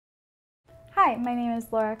Hi, my name is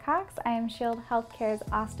Laura Cox. I am Shield Healthcare's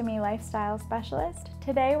Ostomy Lifestyle Specialist.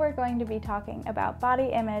 Today we're going to be talking about body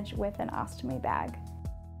image with an ostomy bag.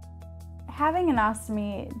 Having an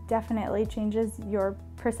ostomy definitely changes your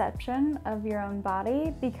perception of your own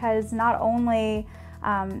body because not only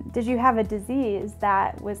did you have a disease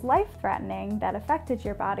that was life-threatening that affected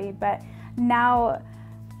your body, but now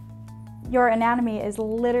your anatomy is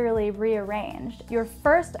literally rearranged. Your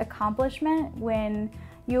first accomplishment when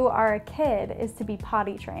you are a kid is to be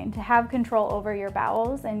potty trained, to have control over your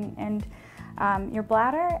bowels and your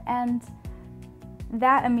bladder, and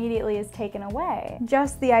that immediately is taken away.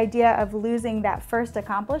 Just the idea of losing that first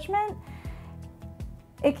accomplishment,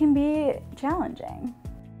 it can be challenging.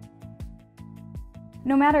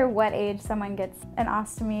 No matter what age someone gets an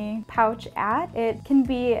ostomy pouch at, it can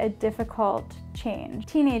be a difficult change.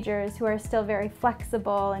 Teenagers who are still very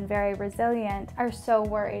flexible and very resilient are so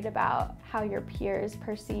worried about how your peers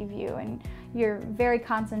perceive you, and you're very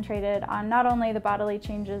concentrated on not only the bodily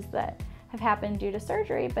changes that have happened due to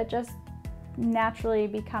surgery, but just naturally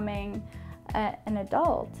becoming an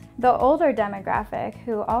adult. The older demographic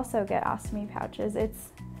who also get ostomy pouches, it's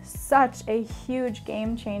such a huge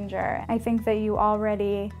game changer. I think that you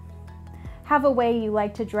already have a way you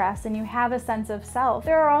like to dress and you have a sense of self.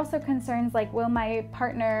 There are also concerns like, will my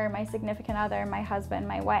partner, my significant other, my husband,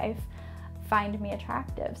 my wife find me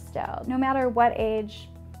attractive still? No matter what age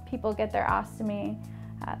people get their ostomy,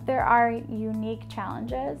 there are unique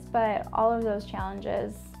challenges, but all of those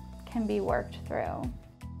challenges can be worked through.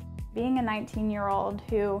 Being a 19-year-old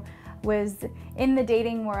who was in the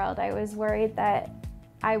dating world, I was worried that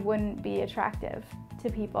I wouldn't be attractive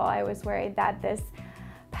to people. I was worried that this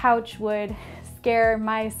pouch would scare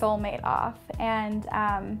my soulmate off. And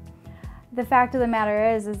the fact of the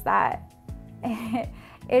matter is that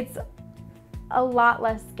it's a lot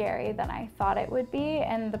less scary than I thought it would be.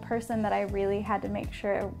 And the person that I really had to make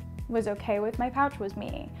sure was okay with my pouch was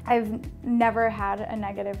me. I've never had a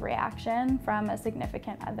negative reaction from a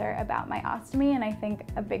significant other about my ostomy, and I think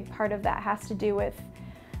a big part of that has to do with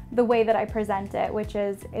the way that I present it, which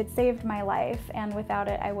is it saved my life, and without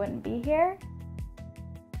it I wouldn't be here.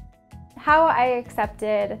 How I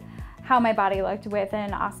accepted how my body looked with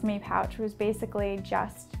an ostomy pouch was basically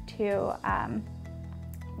just to,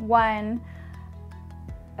 one,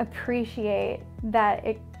 appreciate that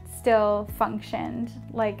it still functioned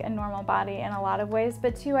like a normal body in a lot of ways,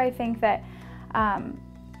 but two, I think that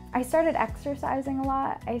I started exercising a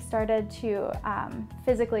lot. I started to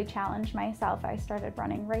physically challenge myself. I started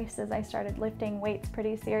running races. I started lifting weights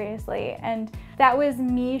pretty seriously. And that was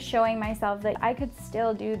me showing myself that I could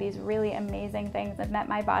still do these really amazing things, and that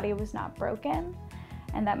my body was not broken,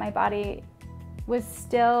 and that my body was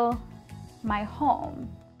still my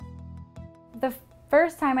home. The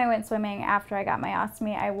first time I went swimming after I got my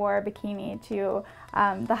ostomy, I wore a bikini to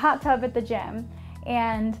the hot tub at the gym,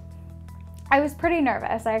 and I was pretty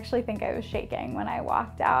nervous. I actually think I was shaking when I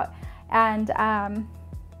walked out, and kind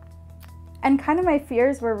of my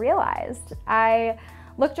fears were realized. I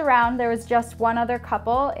looked around, there was just one other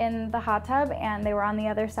couple in the hot tub, and they were on the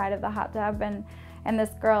other side of the hot tub, and this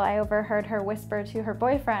girl, I overheard her whisper to her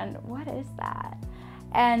boyfriend, "What is that?"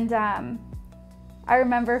 And I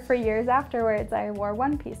remember for years afterwards, I wore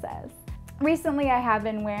one pieces. Recently, I have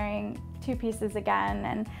been wearing two pieces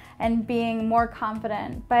again and being more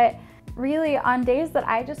confident, but really on days that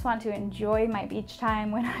I just want to enjoy my beach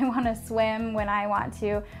time, when I want to swim, when I want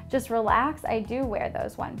to just relax, I do wear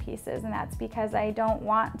those one pieces, and that's because I don't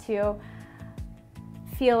want to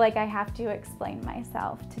feel like I have to explain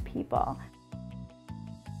myself to people.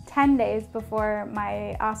 10 days before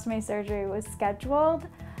my ostomy surgery was scheduled,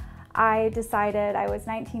 I decided, I was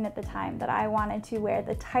 19 at the time, that I wanted to wear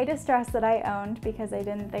the tightest dress that I owned because I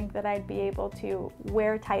didn't think that I'd be able to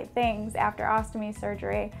wear tight things after ostomy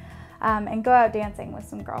surgery, and go out dancing with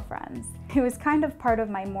some girlfriends. It was kind of part of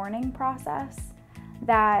my mourning process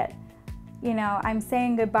that, you know, I'm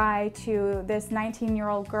saying goodbye to this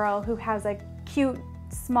 19-year-old girl who has a cute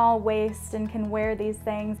small waist and can wear these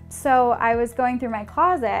things. So I was going through my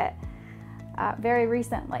closet very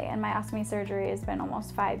recently, and my ostomy surgery has been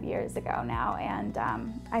almost 5 years ago now, and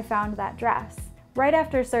I found that dress. Right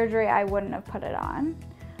after surgery, I wouldn't have put it on.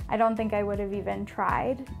 I don't think I would have even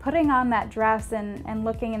tried. Putting on that dress and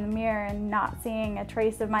looking in the mirror and not seeing a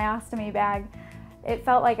trace of my ostomy bag, it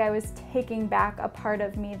felt like I was taking back a part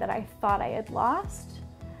of me that I thought I had lost,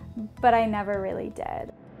 but I never really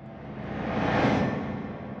did.